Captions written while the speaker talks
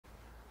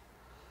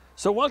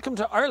So welcome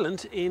to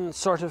Ireland in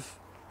sort of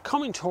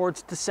coming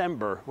towards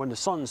December when the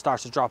sun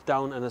starts to drop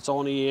down and it's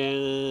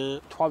only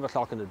 12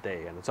 o'clock in the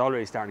day and it's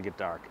already starting to get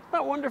dark. Isn't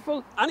that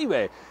wonderful?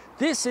 Anyway,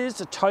 this is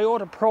the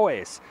Toyota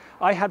Proace.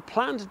 I had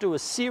planned to do a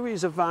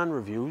series of van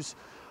reviews.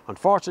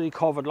 Unfortunately,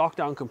 COVID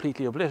lockdown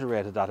completely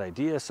obliterated that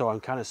idea, so I'm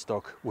kind of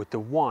stuck with the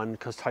one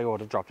because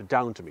Toyota dropped it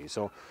down to me.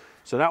 So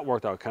that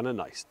worked out kind of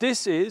nice.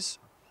 This is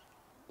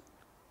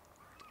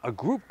a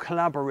group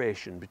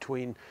collaboration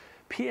between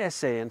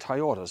PSA and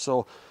Toyota.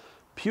 So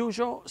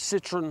Peugeot,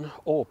 Citroën,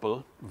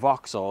 Opel,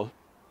 Vauxhall,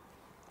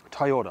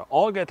 Toyota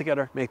all get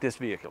together, make this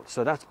vehicle.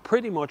 So that's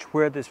pretty much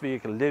where this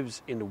vehicle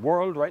lives in the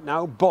world right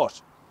now, but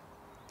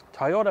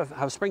Toyota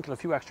have sprinkled a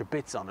few extra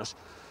bits on it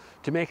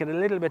to make it a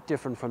little bit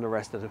different from the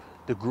rest of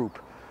the group.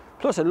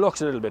 Plus it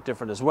looks a little bit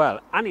different as well.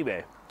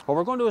 Anyway, what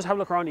we're going to do is have a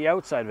look around the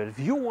outside of it. If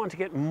you want to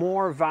get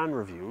more van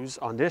reviews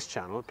on this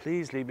channel,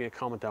 please leave me a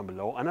comment down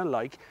below and a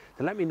like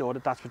to let me know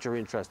that that's what you're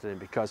interested in,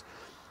 because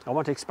I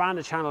want to expand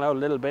the channel out a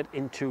little bit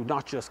into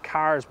not just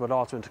cars, but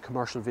also into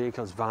commercial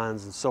vehicles,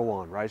 vans, and so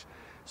on, right?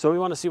 So we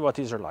want to see what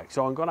these are like.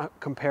 So I'm going to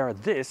compare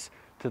this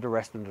to the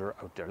rest of them that are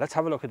out there. Let's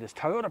have a look at this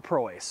Toyota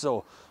Proace.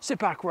 So sit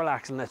back,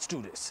 relax, and let's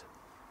do this.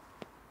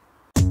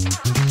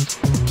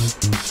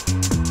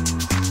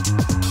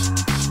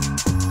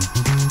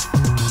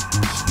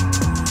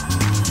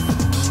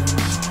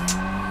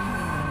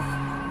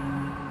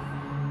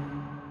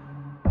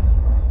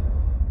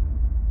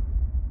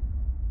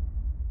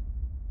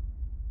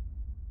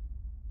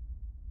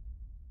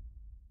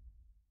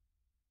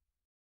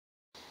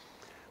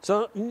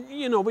 So,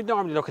 you know, we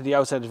normally look at the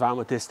outside of the van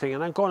with this thing,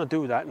 and I'm going to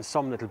do that in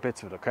some little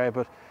bits of it, okay?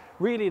 But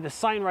really the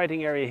sign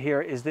writing area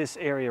here is this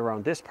area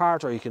around this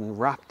part, or you can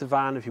wrap the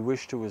van if you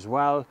wish to as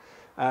well.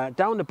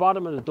 Down the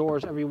bottom of the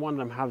doors, every one of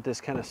them have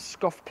this kind of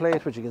scuff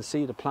plate, which you can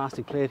see the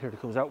plastic plate here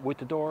that comes out with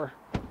the door.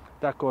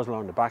 That goes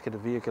along the back of the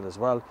vehicle as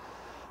well.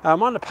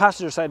 I'm on the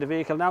passenger side of the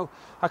vehicle. Now,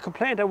 a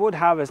complaint I would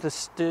have is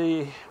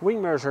the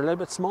wing mirrors are a little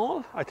bit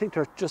small. I think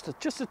they're just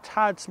a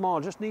tad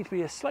small, just need to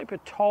be a slight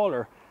bit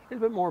taller, a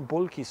little bit more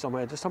bulky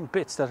somewhere. There's some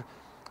bits that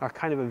are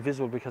kind of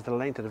invisible because of the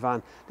length of the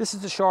van. This is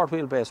the short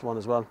wheelbase one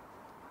as well.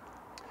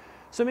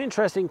 Some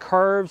interesting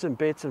curves and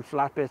bits and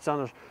flat bits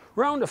on it.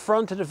 Round the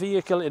front of the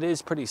vehicle, it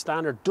is pretty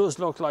standard. Does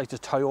look like the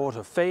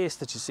Toyota face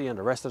that you see on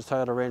the rest of the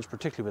Toyota range,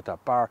 particularly with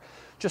that bar.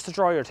 Just to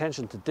draw your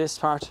attention to this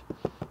part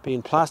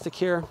being plastic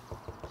here,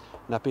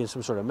 and that being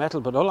some sort of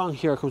metal, but along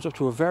here it comes up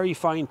to a very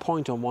fine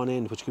point on one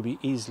end, which could be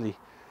easily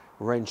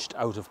wrenched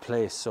out of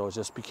place. So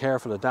just be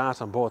careful of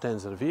that on both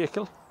ends of the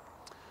vehicle.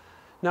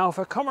 Now, if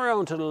I come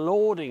around to the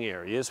loading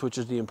areas, which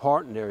is the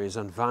important areas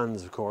on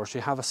vans, of course,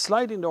 you have a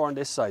sliding door on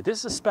this side.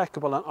 This is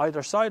specable on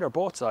either side or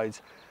both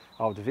sides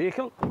of the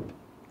vehicle.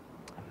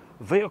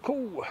 But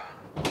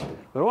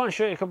I want to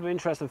show you a couple of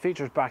interesting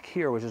features back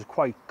here, which is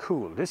quite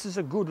cool. This is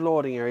a good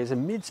loading area. It's a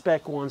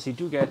mid-spec one, so you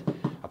do get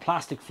a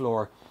plastic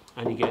floor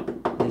and you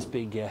get this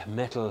big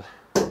metal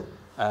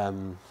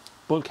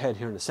bulkhead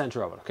here in the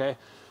center of it, okay?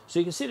 So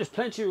you can see there's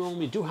plenty of room.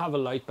 We do have a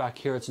light back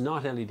here. It's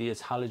not LED,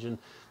 it's halogen.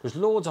 There's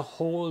loads of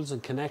holes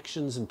and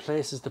connections and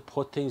places to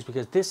put things,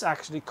 because this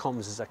actually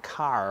comes as a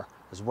car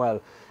as well.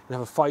 You can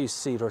have a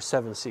 5-seat or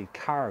 7-seat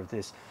car of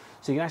this.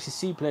 So you can actually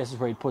see places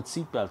where you put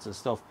seat belts and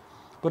stuff.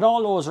 But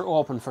all those are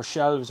open for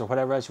shelves or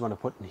whatever else you want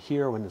to put in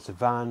here when it's a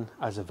van,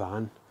 as a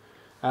van.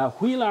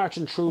 Wheel arch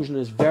intrusion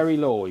is very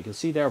low. You can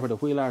see there where the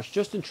wheel arch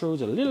just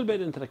intrudes a little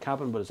bit into the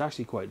cabin, but it's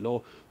actually quite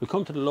low. We'll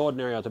come to the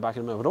loading area at the back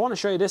in a minute. But I want to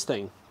show you this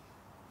thing.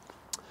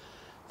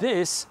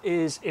 This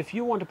is if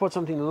you want to put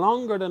something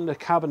longer than the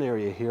cabin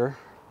area here,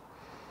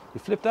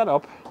 you flip that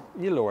up,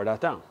 you lower that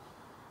down.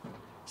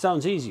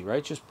 Sounds easy,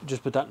 right?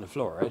 Just put that in the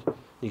floor, right?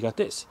 You got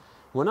this.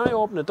 When I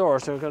open the door,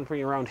 so I'm going to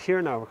bring it around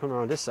here now, we're coming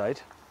around this side,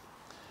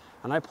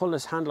 and I pull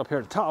this handle up here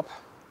at the top,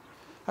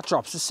 that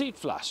drops the seat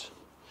flat.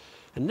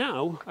 And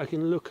now I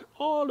can look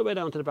all the way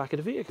down to the back of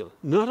the vehicle.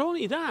 Not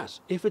only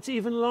that, if it's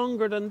even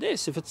longer than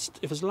this, if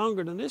it's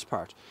longer than this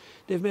part,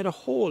 they've made a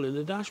hole in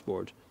the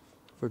dashboard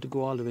for it to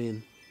go all the way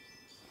in.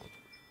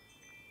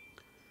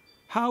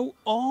 How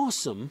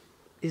awesome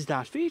is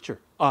that feature?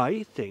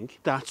 I think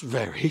that's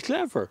very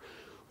clever.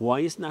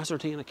 Why isn't that sort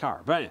of thing in a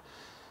car? But anyway,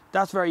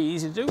 that's very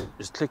easy to do.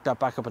 Just click that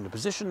back up into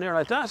position there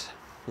like that.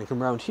 You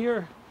come around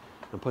here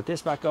and put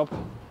this back up,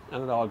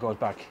 and it all goes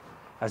back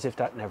as if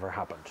that never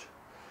happened.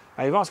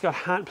 You've also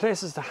got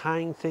places to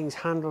hang things,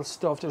 handle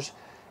stuff.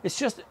 It's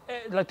just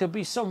like there'll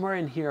be somewhere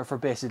in here for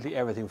basically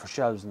everything, for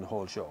shelves in the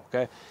whole show,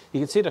 okay? You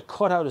can see the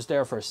cutout is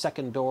there for a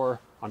second door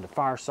on the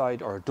far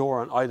side, or a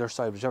door on either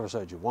side, whichever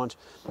side you want.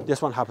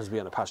 This one happens to be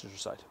on the passenger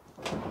side.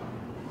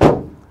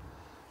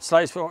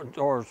 Slides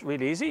doors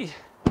really easy.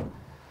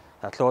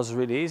 That closes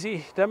really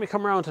easy. Then we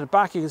come around to the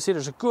back. You can see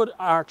there's a good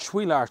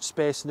wheel arch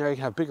space in there. You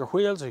can have bigger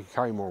wheels, or you can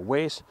carry more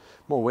weight.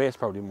 More weight is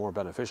probably more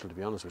beneficial, to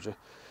be honest with you.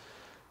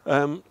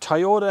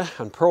 Toyota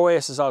and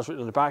Proace is also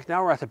written on the back.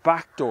 Now we're at the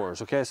back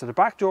doors, okay? So the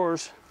back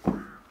doors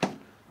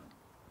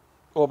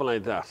open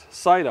like that,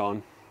 side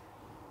on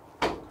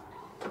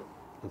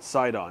and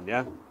side on,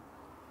 yeah?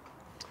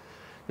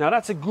 Now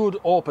that's a good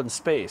open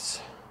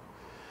space.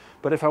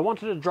 But if I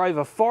wanted to drive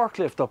a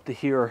forklift up to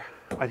here,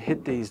 I'd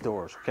hit these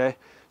doors, okay?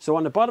 So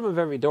on the bottom of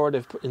every door,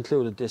 they've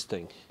included this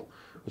thing,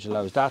 which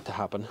allows that to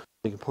happen.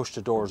 You can push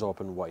the doors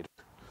open wider.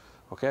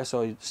 Okay,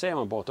 so same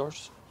on both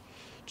doors.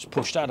 Just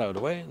push that out of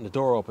the way and the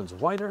door opens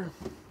wider.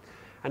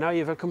 And now you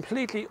have a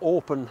completely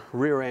open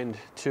rear end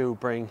to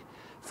bring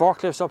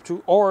forklifts up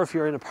to, or if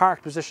you're in a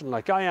parked position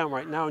like I am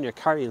right now and you're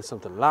carrying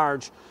something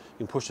large, you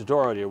can push the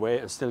door out of your way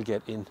and still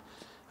get in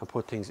and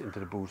put things into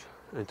the boot,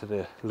 into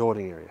the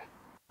loading area.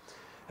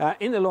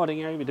 In the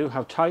loading area, we do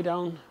have tie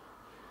down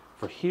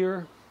for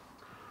here.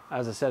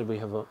 As I said, we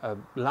have a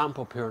lamp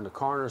up here in the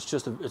corner. It's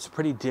a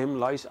pretty dim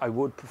light. I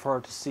would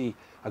prefer to see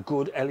a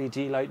good LED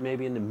light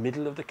maybe in the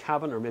middle of the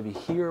cabin, or maybe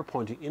here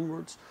pointing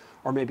inwards,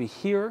 or maybe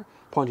here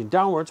pointing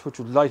downwards, which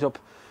would light up,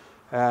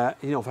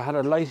 you know, if I had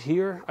a light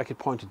here, I could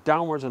point it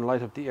downwards and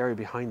light up the area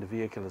behind the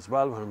vehicle as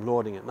well when I'm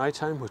loading at night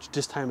time, which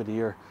this time of the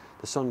year,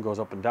 the sun goes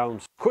up and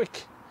down so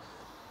quick.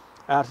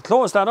 To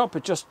close that up,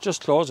 it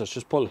just closes,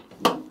 just pull,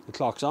 the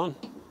clock's on,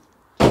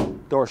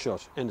 door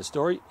shut, end of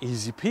story,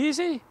 easy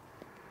peasy.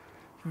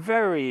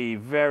 Very,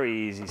 very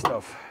easy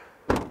stuff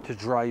to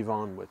drive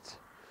on with.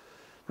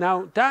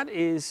 Now that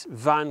is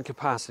van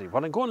capacity.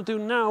 What I'm going to do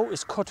now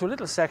is cut to a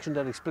little section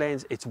that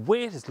explains its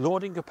weight, its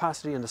loading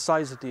capacity and the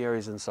size of the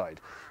areas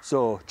inside.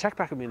 So check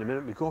back with me in a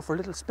minute, we go for a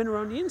little spin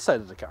around the inside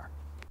of the car.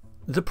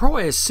 The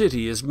Proace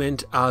City is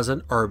meant as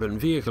an urban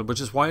vehicle, which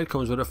is why it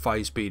comes with a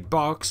 5-speed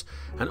box,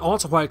 and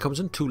also why it comes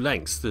in 2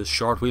 lengths, the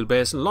short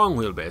wheelbase and long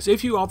wheelbase.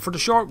 If you opt for the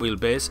short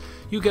wheelbase,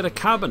 you get a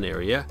cabin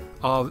area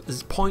of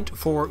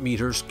 0.4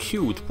 meters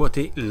cubed, but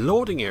the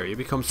loading area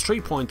becomes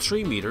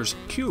 3.3 meters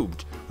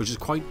cubed, which is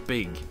quite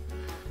big.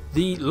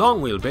 The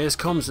long wheelbase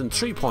comes in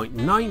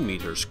 3.9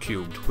 meters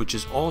cubed, which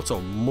is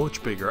also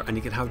much bigger, and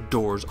you can have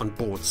doors on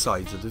both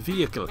sides of the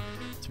vehicle.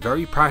 It's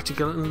very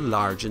practical and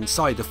large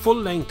inside. The full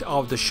length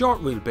of the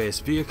short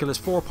wheelbase vehicle is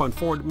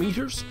 4.4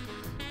 meters.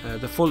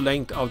 The full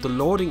length of the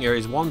loading area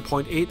is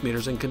 1.8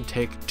 meters and can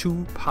take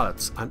 2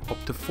 pallets and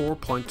up to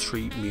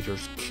 4.3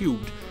 meters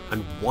cubed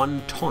and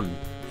 1 ton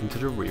into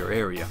the rear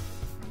area.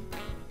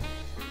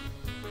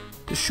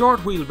 The short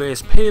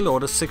wheelbase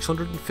payload is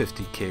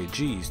 650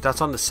 kgs, that's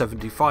on the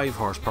 75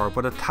 horsepower,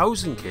 but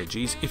 1000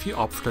 kgs if you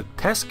opt for the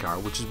test car,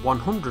 which is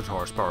 100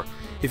 horsepower.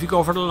 If you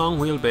go for the long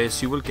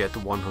wheelbase, you will get the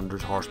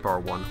 100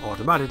 horsepower one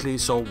automatically,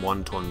 so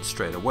 1 ton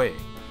straight away.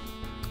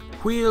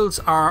 Wheels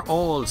are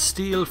all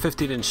steel,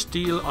 15-inch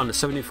steel on the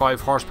 75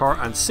 horsepower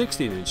and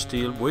 16-inch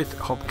steel with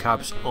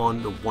hubcaps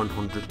on the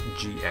 100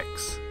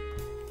 GX.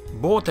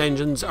 Both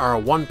engines are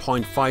a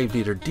 1.5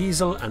 litre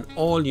diesel and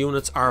all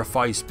units are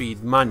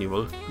 5-speed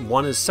manual.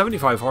 One is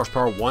 75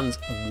 horsepower, one's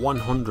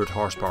 100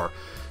 horsepower.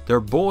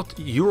 They're both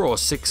Euro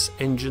 6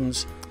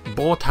 engines.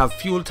 Both have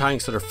fuel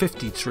tanks that are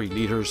 53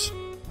 litres.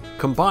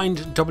 Combined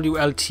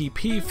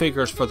WLTP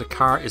figures for the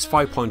car is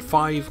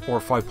 5.5 or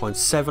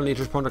 5.7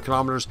 litres per 100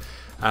 kilometres.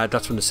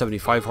 That's from the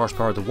 75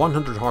 horsepower. The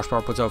 100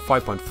 horsepower puts out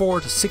 5.4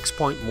 to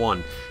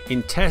 6.1.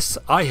 In tests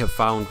I have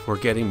found we're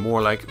getting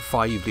more like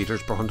 5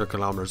 litres per 100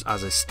 kilometres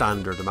as a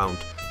standard amount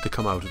to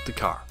come out of the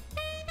car.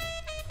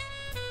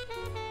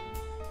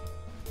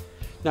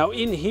 Now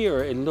in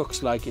here it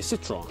looks like a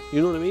Citroen,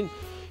 you know what I mean?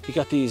 You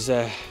got these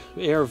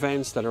air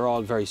vents that are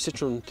all very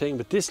Citroen thing,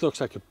 but this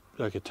looks like a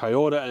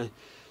Toyota, and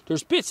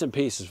there's bits and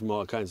pieces from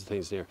all kinds of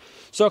things here.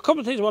 So a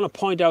couple of things I want to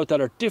point out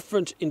that are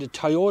different in the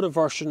Toyota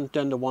version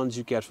than the ones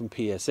you get from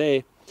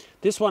PSA.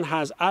 This one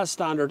has as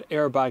standard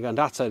airbag on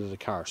that side of the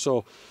car.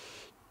 So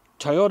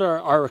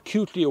Toyota are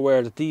acutely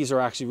aware that these are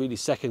actually really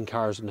second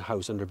cars in the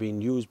house, and they're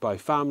being used by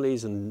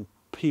families and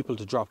people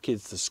to drop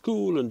kids to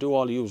school and do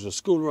all the usual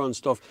school run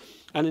stuff.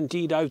 And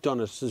indeed I've done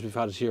it since we've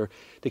had it here.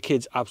 The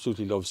kids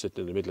absolutely love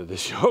sitting in the middle of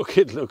this yoke.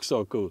 It looks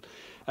so cool.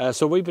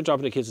 So we've been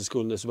dropping the kids to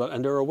school in this as well,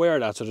 and they're aware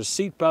of that. So there's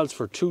seat belts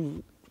for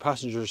 2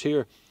 passengers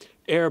here,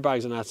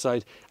 airbags on that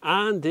side,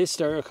 and this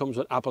stereo comes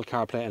with Apple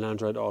CarPlay and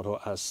Android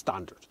Auto as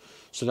standard.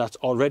 So that's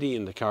already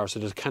in the car. So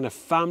there's kind of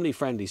family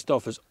friendly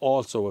stuff is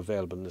also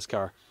available in this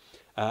car,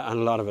 and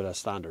a lot of it as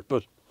standard.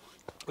 But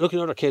looking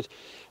at our kit,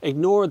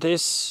 ignore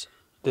this.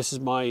 This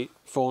is my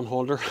phone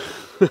holder.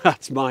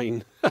 That's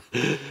mine.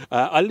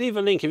 I'll leave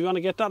a link if you want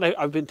to get that.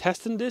 I've been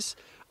testing this.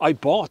 I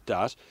bought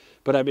that,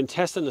 but I've been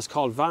testing this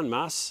called Van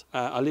Mass.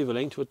 I'll leave a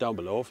link to it down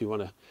below if you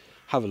want to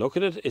have a look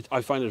at it.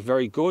 I find it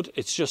very good.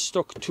 It's just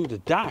stuck to the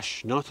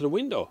dash, not to the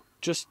window.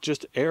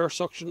 Just air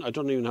suction. I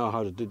don't even know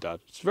how to do that.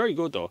 It's very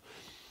good though.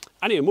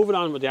 Anyway, moving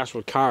on with the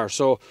actual car.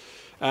 So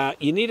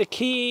you need a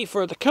key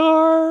for the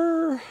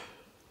car.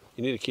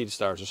 You need a key to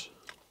start it.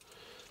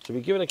 So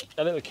we give it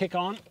a little kick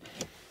on.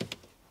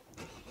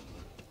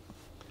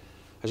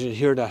 As you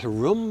hear that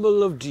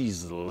rumble of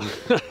diesel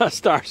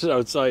started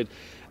outside.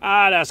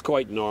 That's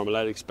quite normal,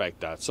 I'd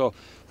expect that. So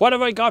what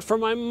have I got for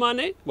my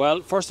money?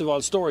 Well, first of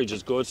all, storage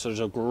is good. So there's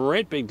a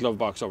great big glove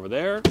box over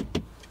there.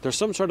 There's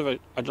some sort of I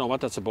don't know what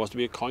that's supposed to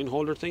be, a coin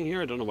holder thing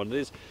here. I don't know what it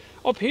is.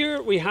 Up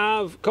here we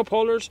have cup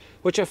holders,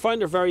 which I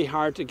find are very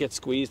hard to get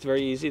squeezed,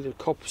 very easy. The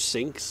cup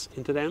sinks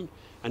into them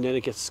and then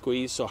it gets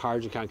squeezed so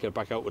hard you can't get it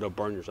back out without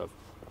burning yourself.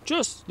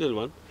 Just a little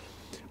one.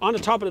 On the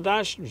top of the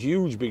dash,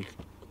 huge big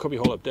cubby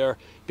hole up there.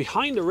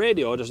 Behind the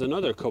radio, there's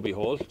another cubby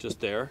hole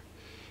just there.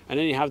 And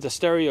then you have the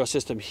stereo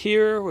system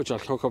here, which I'll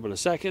hook up in a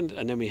second.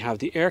 And then we have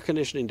the air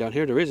conditioning down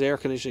here. There is air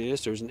conditioning in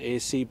this. There's an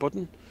AC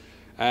button.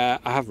 I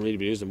haven't really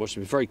been using it much.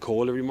 It's very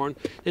cold every morning.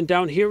 Then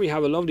down here we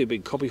have a lovely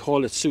big cubby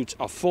hole that suits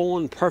a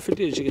phone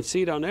perfectly, as you can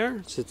see down there.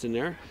 It sits in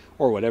there,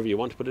 or whatever you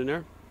want to put in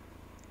there.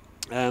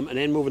 And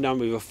then moving down,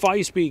 we have a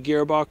 5-speed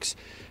gearbox.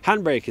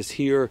 Handbrake is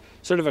here,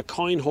 sort of a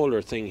coin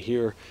holder thing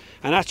here.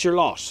 And that's your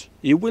lot.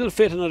 You will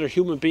fit another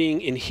human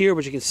being in here,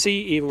 but you can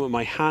see even with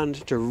my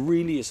hand, there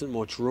really isn't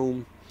much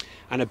room.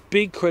 And a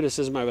big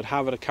criticism I would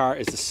have of a car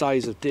is the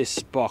size of this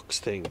box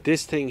thing.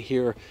 This thing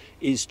here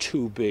is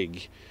too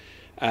big.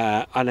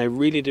 And I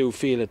really do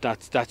feel that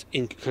that's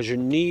because your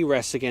knee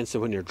rests against it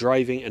when you're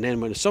driving, and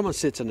then when someone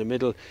sits in the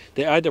middle,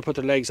 they either put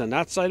their legs on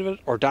that side of it,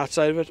 or that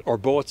side of it, or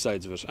both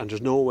sides of it, and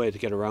there's no way to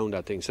get around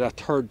that thing. So that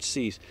third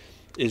seat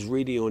is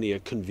really only a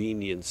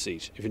convenient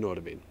seat, if you know what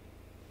I mean.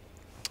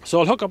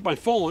 So I'll hook up my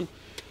phone,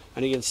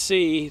 and you can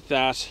see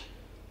that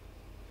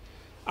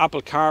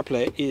Apple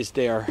CarPlay is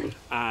there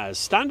as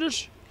standard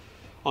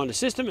on the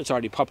system. It's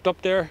already popped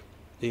up there.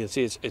 You can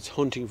see it's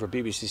hunting for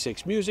BBC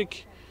Six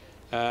music.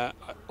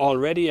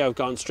 Already I've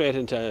gone straight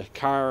into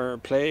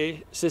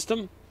CarPlay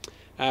system,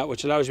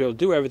 which allows you to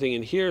do everything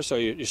in here. So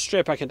you're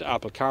straight back into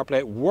Apple CarPlay.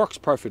 It works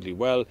perfectly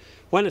well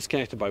when it's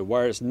connected by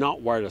wireless,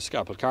 not wireless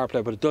Apple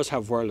CarPlay, but it does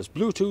have wireless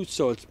Bluetooth.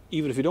 So it's,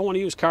 even if you don't want to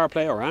use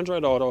CarPlay or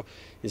Android Auto,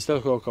 you still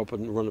hook up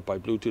and run it by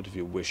Bluetooth if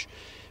you wish.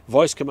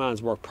 Voice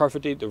commands work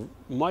perfectly. The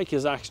mic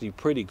is actually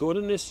pretty good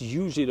in this.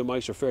 Usually the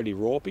mics are fairly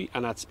ropey,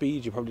 and at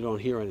speed you probably don't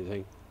hear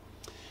anything.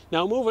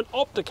 Now moving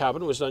up the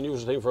cabin, which is an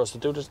unusual thing for us to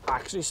do, there's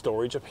actually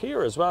storage up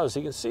here as well. So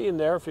you can see in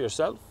there for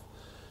yourself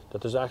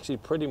that there's actually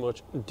pretty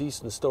much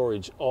decent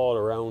storage all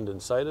around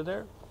inside of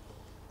there.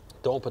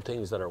 Don't put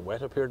things that are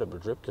wet up here that will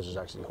drip, because there's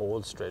actually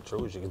holes straight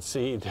through, as you can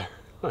see there.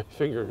 My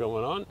finger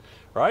going on,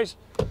 right?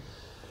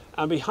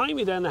 And behind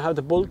me then I have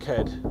the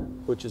bulkhead,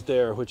 which is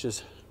there, which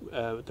is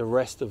the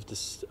rest of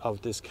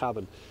this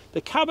cabin.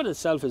 The cabin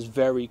itself is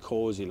very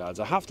cozy, lads.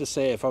 I have to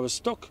say, if I was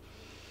stuck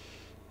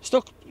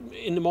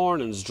in the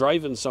mornings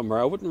driving somewhere,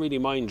 I wouldn't really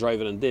mind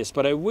driving in this,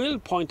 but I will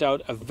point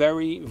out a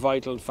very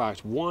vital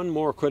fact. One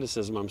more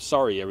criticism. I'm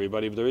sorry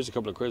everybody, but there is a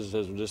couple of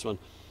criticisms with this one.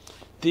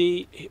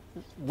 The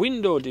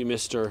window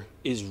demister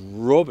is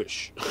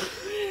rubbish.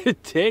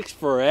 It takes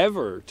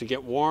forever to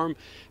get warm,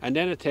 and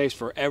then it takes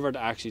forever to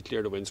actually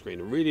clear the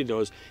windscreen. It really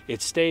does.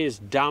 It stays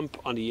damp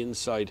on the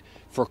inside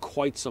for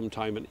quite some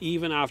time, and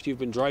even after you've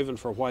been driving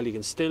for a while, you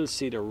can still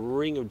see the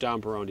ring of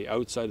damp around the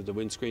outside of the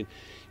windscreen.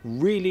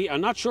 Really,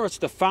 I'm not sure it's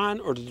the fan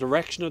or the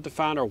direction of the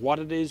fan or what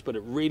it is, but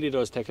it really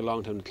does take a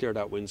long time to clear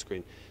that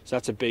windscreen. So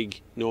that's a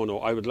big no-no.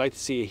 I would like to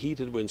see a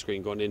heated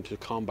windscreen going in to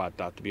combat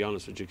that, to be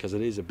honest with you, because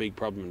it is a big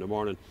problem in the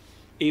morning.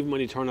 Even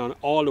when you turn on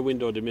all the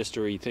window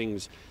demistery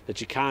things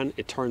that you can,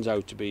 it turns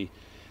out to be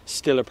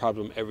still a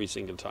problem every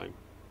single time.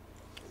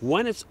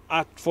 When it's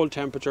at full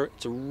temperature,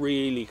 it's a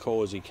really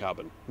cozy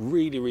cabin.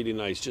 Really, really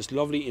nice. Just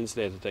lovely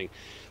insulated thing.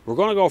 We're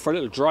going to go for a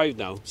little drive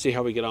now, see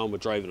how we get on with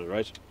driving it,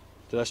 right?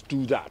 So let's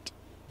do that.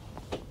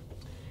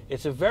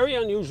 It's a very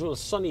unusual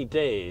sunny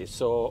day,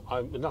 so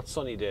not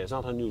sunny day, it's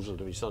not unusual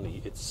to be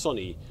sunny. It's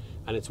sunny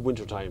and it's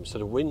winter time, so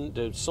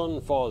the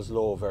sun falls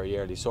low very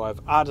early. So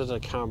I've added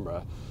a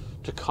camera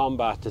to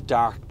combat the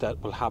dark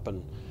that will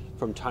happen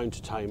from time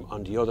to time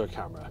on the other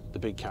camera, the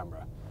big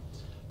camera,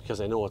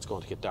 because I know it's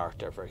going to get dark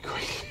there very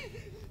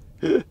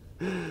quickly.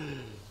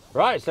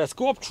 Right, let's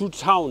go up through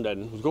town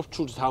then. We'll go up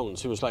through the town and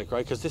see what it's like,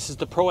 right? Because this is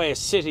the Proace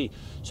City,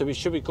 so we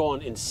should be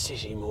going in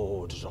city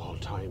mode at all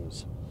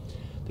times.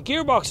 The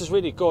gearbox is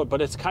really good,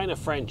 but it's kind of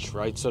French,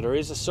 right? So there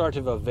is a sort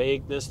of a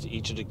vagueness to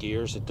each of the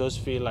gears. It does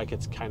feel like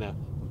it's kind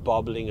of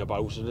bobbling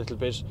about a little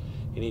bit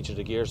in each of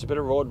the gears. A bit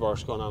of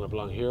roadworks going on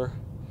along here.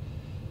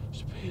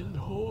 It's a pain in the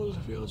hole, to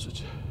be honest with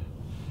you.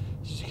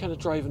 You kind of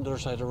driving the other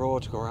side of the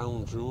road to go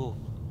around, you know.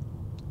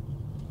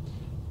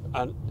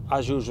 And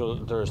as usual,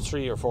 there's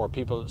 3 or 4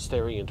 people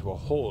staring into a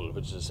hole,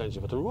 which is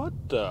essentially what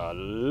the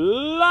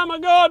lamb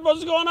of God,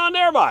 what's going on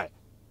there, boy?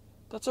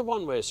 That's a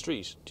one-way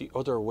street, the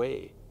other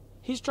way.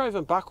 He's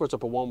driving backwards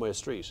up a one-way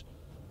street.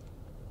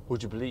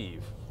 Would you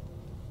believe?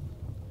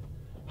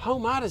 How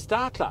mad is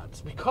that,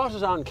 lads? We caught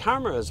it on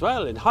camera as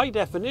well, in high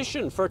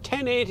definition, for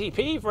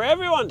 1080p for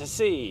everyone to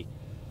see.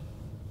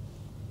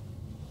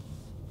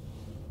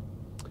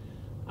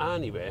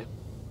 Anyway,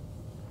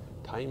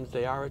 times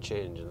they are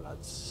a-changing,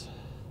 lads.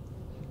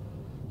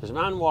 There's a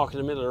man walking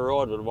in the middle of the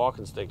road with a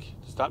walking stick.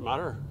 Does that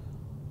matter?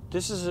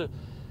 This is a...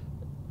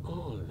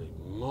 Holy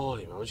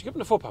moly, man. Would you give him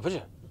the footpath, would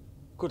you?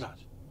 Good lad.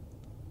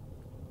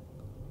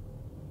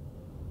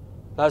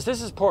 Lads,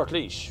 this is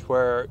Portlaoise,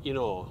 where, you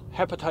know,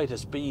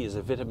 hepatitis B is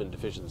a vitamin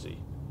deficiency.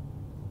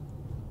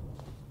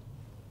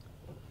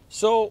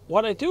 So,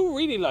 what I do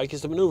really like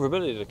is the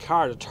manoeuvrability of the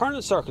car. The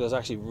turning circle is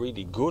actually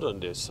really good on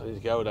this. I need to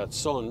get out of that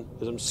sun,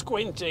 because I'm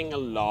squinting a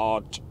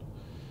lot.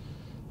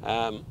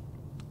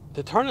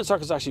 The turning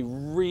circle is actually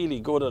really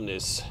good on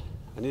this.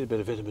 I need a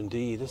bit of vitamin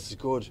D. This is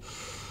good.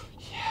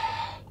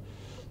 Yeah.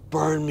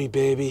 Burn me,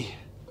 baby.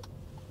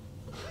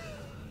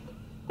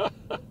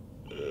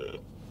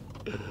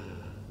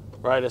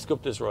 Right, let's go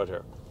up this road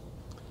here.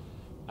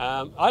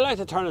 I like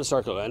to turn and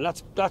circle, and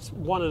that's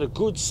one of the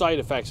good side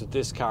effects of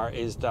this car,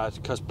 is that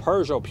because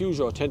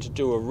Peugeot tend to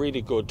do a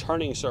really good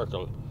turning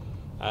circle.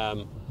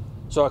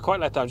 So I quite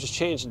like that. I'm just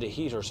changing the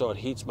heater so it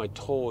heats my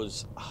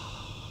toes.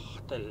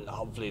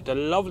 The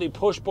lovely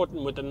push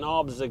button with the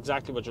knobs is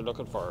exactly what you're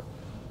looking for.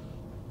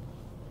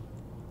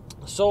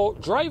 So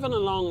driving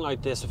along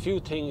like this, a few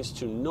things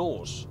to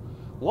note.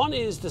 One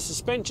is the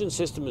suspension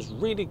system is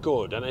really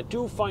good, and I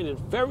do find it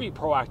very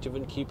proactive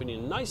in keeping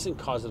you nice and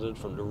cosseted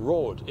from the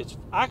road. It's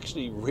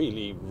actually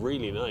really,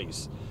 really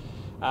nice.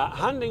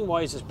 Handling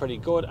wise is pretty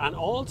good, and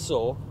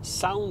also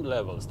sound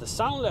levels. The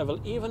sound level,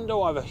 even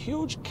though I have a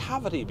huge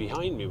cavity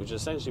behind me, which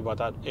is essentially what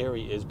that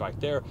area is back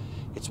there,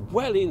 it's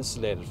well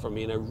insulated for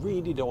me and I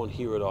really don't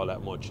hear it all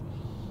that much.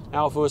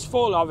 Now if it was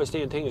full,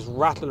 obviously, and things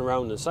rattling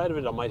around inside of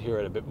it, I might hear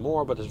it a bit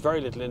more, but there's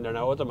very little in there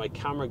now, other than my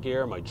camera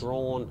gear, my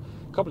drone,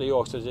 a couple of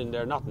Yorksters in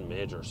there, nothing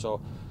major.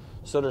 So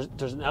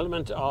there's an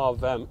element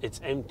of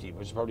it's empty,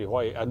 which is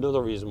probably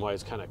another reason why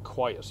it's kind of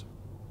quiet.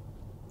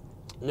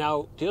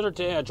 Now, the other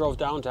day I drove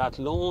down to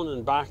Athlone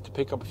and back to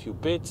pick up a few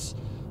bits,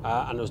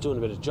 and I was doing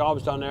a bit of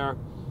jobs down there,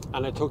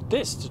 and I took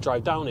this to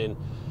drive down in,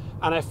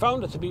 and I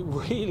found it to be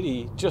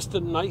really just a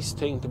nice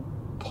thing to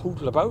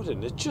poodle about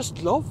in. It's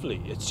just lovely.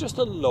 It's just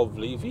a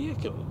lovely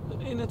vehicle.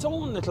 In its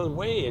own little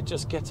way, it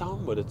just gets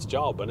on with its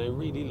job, and I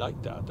really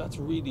like that. That's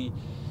really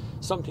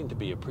something to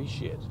be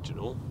appreciated, you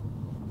know.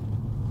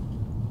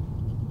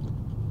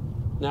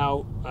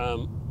 Now,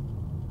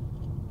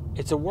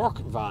 it's a work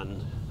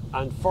van,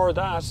 and for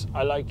that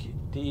I like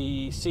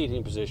the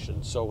seating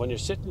position. So when you're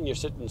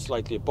sitting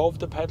slightly above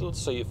the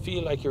pedals, so you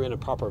feel like you're in a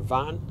proper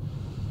van.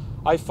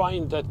 I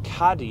find that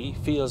Caddy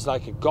feels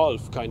like a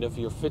Golf, kind of.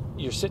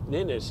 You're sitting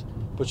in it,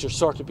 but you're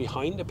sort of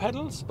behind the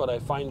pedals. But I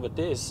find with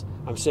this,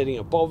 I'm sitting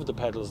above the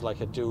pedals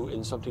like I do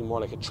in something more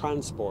like a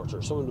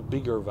Transporter, some of the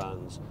bigger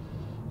vans.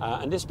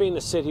 And this being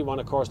a city one,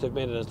 of course, they've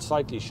made it a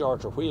slightly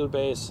shorter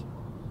wheelbase,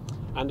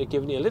 and they're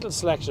giving you a little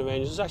selection of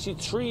engines. There's actually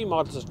 3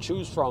 models to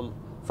choose from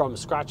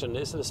scratch on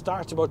this, and it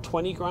starts about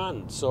 20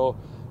 grand. So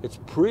it's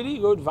pretty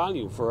good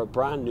value for a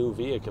brand new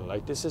vehicle.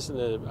 Like, this isn't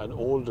an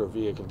older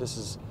vehicle. This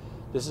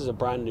is a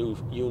brand new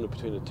unit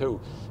between the two.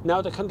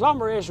 Now, the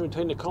conglomeration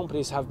between the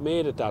companies have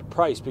made it that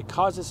price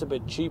because it's a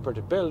bit cheaper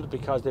to build,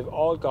 because they've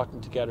all gotten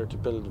together to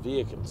build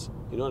vehicles.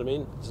 You know what I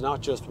mean? It's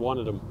not just one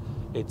of them.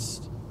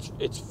 It's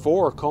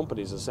 4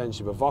 companies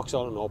essentially, but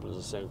Vauxhall and Opel is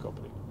the same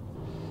company.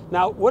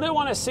 Now, would I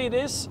want to see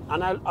this?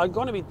 And I'm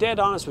going to be dead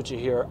honest with you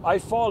here.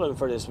 I've fallen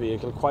for this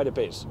vehicle quite a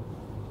bit.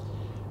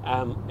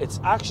 It's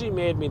actually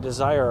made me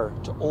desire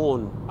to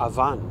own a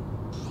van.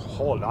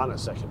 Hold on a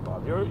second,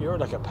 Bob. You're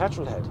like a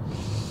petrol head.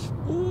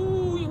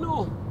 Ooh, you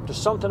know,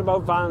 there's something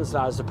about vans,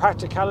 lads. The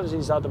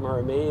practicalities of them are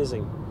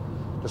amazing.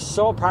 They're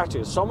so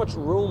practical, so much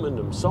room in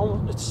them.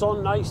 It's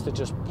so nice to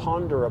just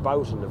ponder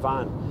about in the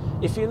van.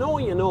 If you know,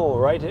 you know,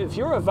 right? If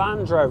you're a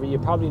van driver, you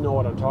probably know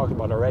what I'm talking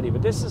about already.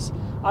 But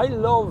I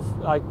love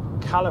like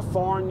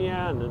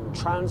California and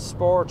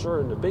Transporter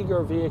and the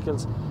bigger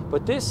vehicles.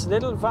 But this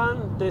little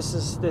van, this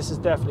is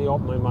definitely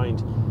opened my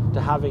mind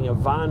to having a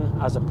van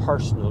as a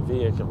personal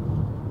vehicle.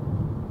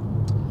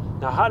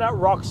 Now, how that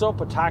rocks up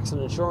with tax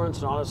and insurance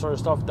and all that sort of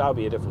stuff, that would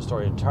be a different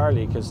story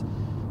entirely, because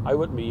I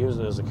wouldn't be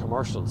using it as a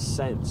commercial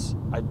sense.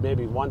 I'd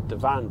maybe want the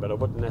van, but I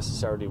wouldn't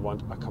necessarily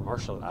want a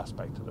commercial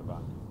aspect of the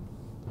van.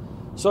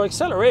 So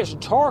acceleration,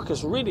 torque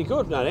is really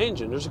good in that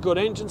engine. There's a good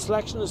engine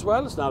selection as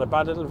well. It's not a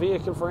bad little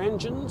vehicle for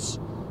engines,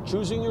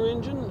 choosing your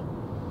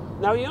engine.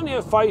 Now, you only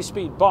have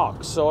 5-speed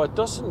box, so it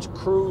doesn't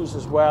cruise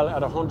as well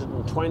at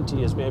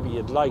 120 as maybe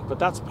you'd like, but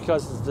that's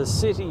because it's the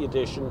city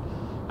edition,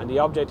 and the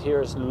object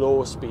here is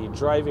low-speed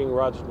driving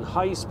rather than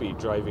high-speed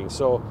driving.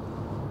 So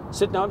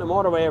sitting out on the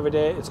motorway every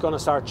day, it's going to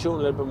start chewing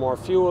a little bit more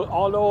fuel,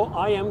 although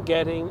I am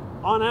getting,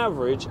 on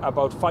average,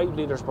 about 5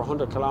 litres per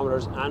 100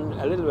 kilometres, and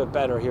a little bit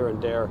better here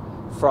and there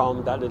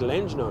from that little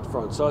engine out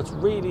front. So it's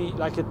really,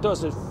 like, it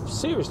does a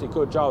seriously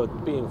good job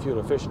at being fuel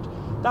efficient.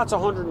 That's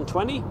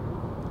 120.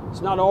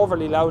 It's not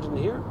overly loud in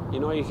here. You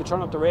know, you can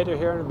turn up the radio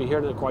here and be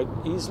hearing it quite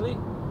easily.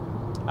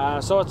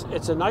 So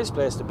it's a nice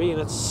place to be, and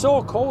it's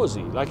so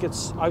cozy. Like,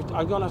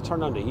 I'm gonna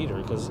turn on the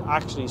heater because it's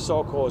actually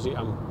so cozy.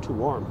 I'm too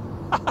warm.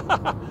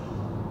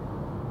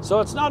 So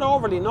it's not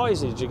overly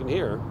noisy, as you can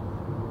hear.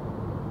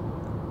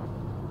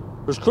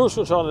 There's cruise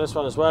control on this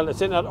one as well.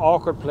 It's in that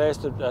awkward place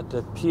that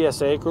the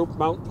PSA group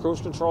mount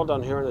cruise control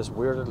down here in this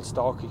weird little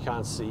stalk you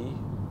can't see.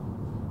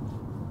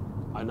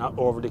 I'm not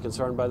overly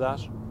concerned by that.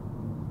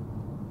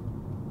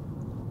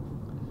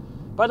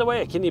 By the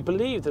way, can you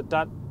believe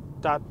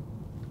that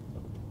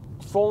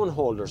phone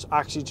holder's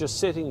actually just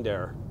sitting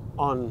there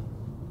on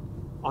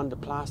the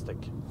plastic?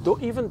 Though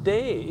even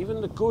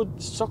the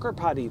good sucker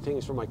paddy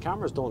things for my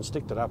cameras don't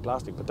stick to that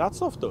plastic, but that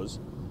stuff does.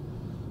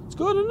 It's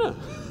good, isn't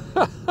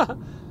it?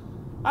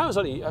 I was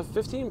only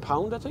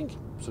 £15, I think,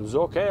 so it was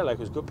okay. Like, it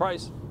was a good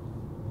price.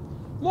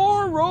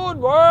 More road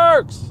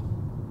works.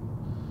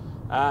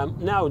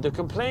 Now, the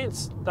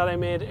complaints that I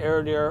made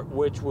earlier,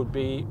 which would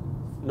be,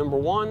 number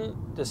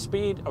one, the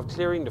speed of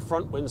clearing the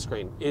front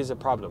windscreen is a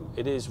problem.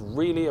 It is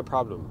really a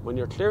problem. When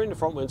you're clearing the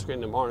front windscreen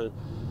in the morning,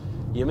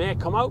 you may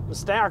come out and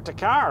start the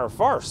car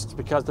first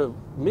because the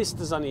mist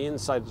is on the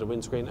inside of the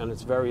windscreen and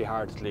it's very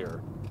hard to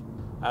clear.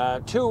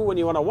 2, when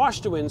you want to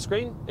wash the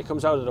windscreen, it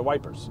comes out of the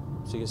wipers.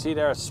 So you can see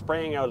there it's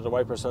spraying out of the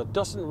wipers, so it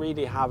doesn't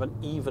really have an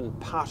even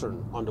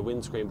pattern on the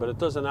windscreen, but it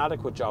does an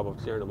adequate job of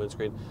clearing the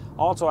windscreen.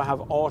 Also, I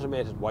have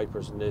automated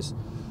wipers in this,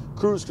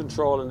 cruise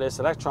control in this,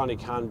 electronic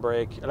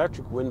handbrake,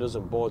 electric windows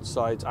on both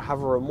sides. I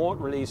have a remote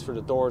release for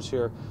the doors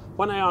here.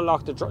 When I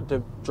unlock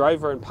the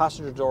driver and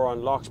passenger door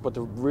unlocks, but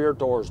the rear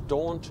doors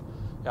don't.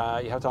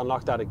 You have to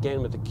unlock that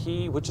again with the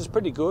key, which is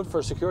pretty good for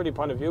a security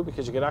point of view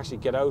because you can actually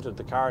get out of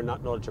the car and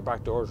not know that your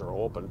back doors are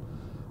open.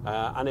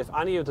 And if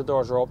any of the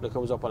doors are open, it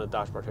comes up on a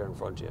dashboard here in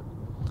front of you.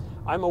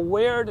 I'm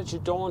aware that you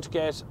don't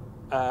get,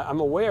 I'm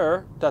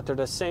aware that they're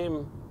the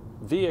same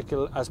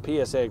vehicle as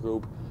PSA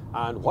Group,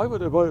 and why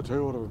would I buy a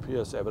Toyota with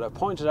PSA? But I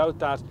pointed out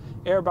that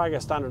airbag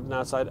is standard on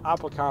that side,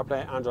 Apple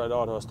CarPlay, Android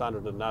Auto is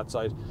standard on that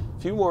side.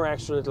 A few more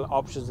extra little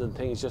options and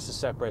things just to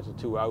separate the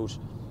two out.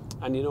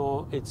 And you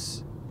know,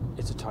 it's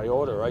a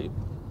Toyota, right?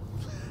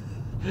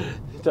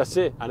 That's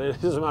it, and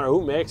it doesn't matter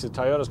who makes it.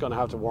 Toyota's going to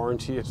have to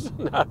warranty it.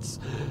 That's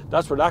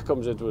where that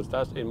comes into it.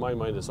 That, in my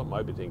mind, is something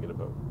I'd be thinking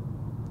about.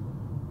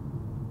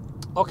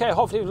 Okay,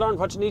 hopefully you've learned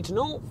what you need to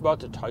know about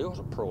the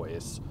Toyota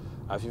Proace.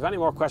 If you have any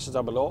more questions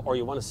down below, or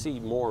you want to see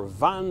more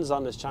vans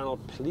on this channel,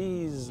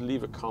 please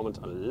leave a comment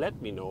and let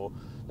me know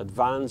that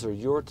vans are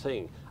your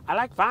thing. I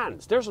like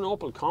vans. There's an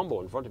Opel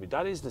Combo in front of me.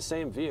 That is the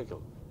same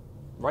vehicle,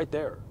 right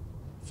there.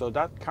 So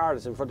that car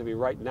that's in front of me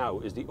right now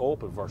is the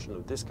Opel version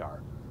of this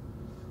car.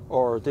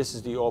 Or this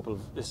is the Opel,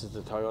 this is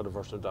the Toyota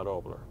version of that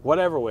Opel. Or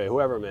whatever way,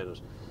 whoever made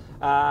it.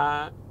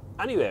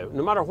 Anyway,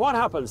 no matter what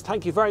happens,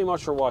 thank you very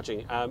much for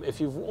watching. If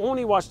you've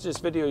only watched this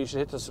video, you should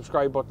hit the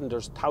subscribe button.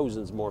 There's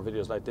thousands more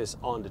videos like this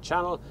on the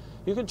channel.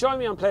 You can join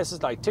me on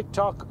places like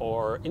TikTok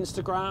or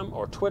Instagram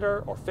or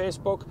Twitter or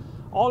Facebook.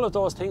 All of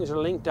those things are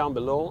linked down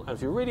below. And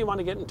if you really want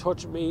to get in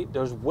touch with me,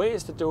 there's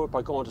ways to do it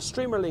by going to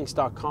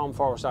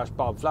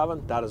streamerlinks.com/Bob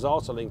Flavin. That is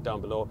also linked down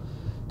below.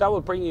 That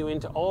will bring you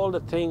into all the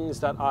things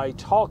that I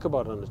talk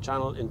about on the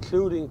channel,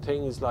 including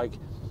things like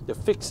the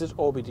Fixit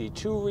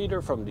OBD2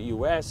 reader from the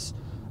US,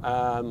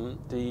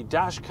 the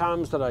dash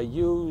cams that I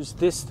use,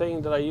 this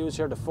thing that I use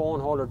here, the phone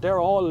holder. They're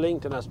all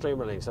linked in that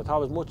Streamer Links. I thought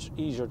it was much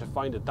easier to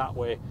find it that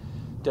way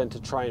than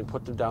to try and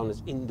put them down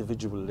as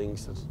individual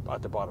links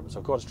at the bottom. So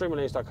go to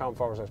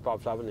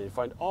streamerlinks.com/Bob Flavin and you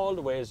find all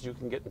the ways you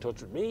can get in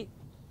touch with me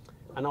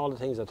and all the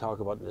things I talk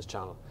about in this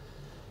channel.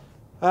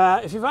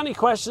 If you have any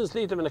questions,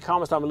 leave them in the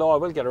comments down below. I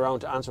will get around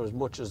to answer as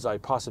much as I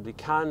possibly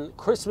can.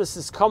 Christmas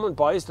is coming,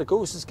 boys. The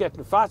goose is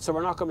getting fat, so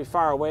we're not going to be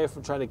far away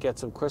from trying to get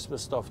some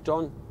Christmas stuff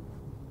done.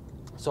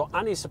 So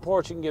any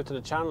support you can give to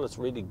the channel is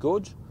really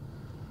good.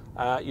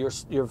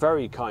 You're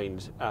very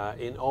kind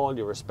in all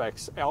your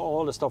respects.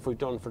 All the stuff we've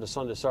done for the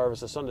Sunday Service,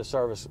 the Sunday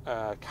Service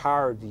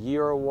Car of the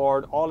Year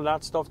Award, all of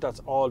that stuff, that's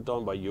all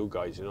done by you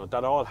guys. You know,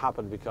 that all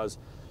happened because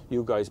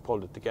you guys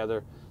pulled it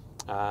together.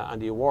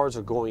 And the awards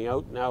are going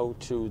out now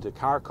to the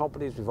car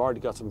companies. We've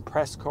already got some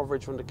press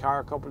coverage from the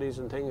car companies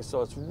and things,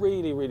 so it's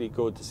really, really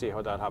good to see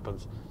how that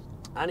happens.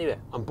 Anyway,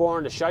 I'm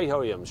boring the shite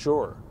out of you, I'm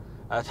sure.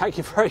 Thank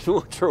you very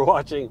much for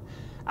watching,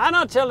 and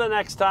until the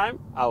next time,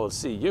 I will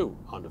see you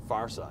on the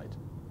far side.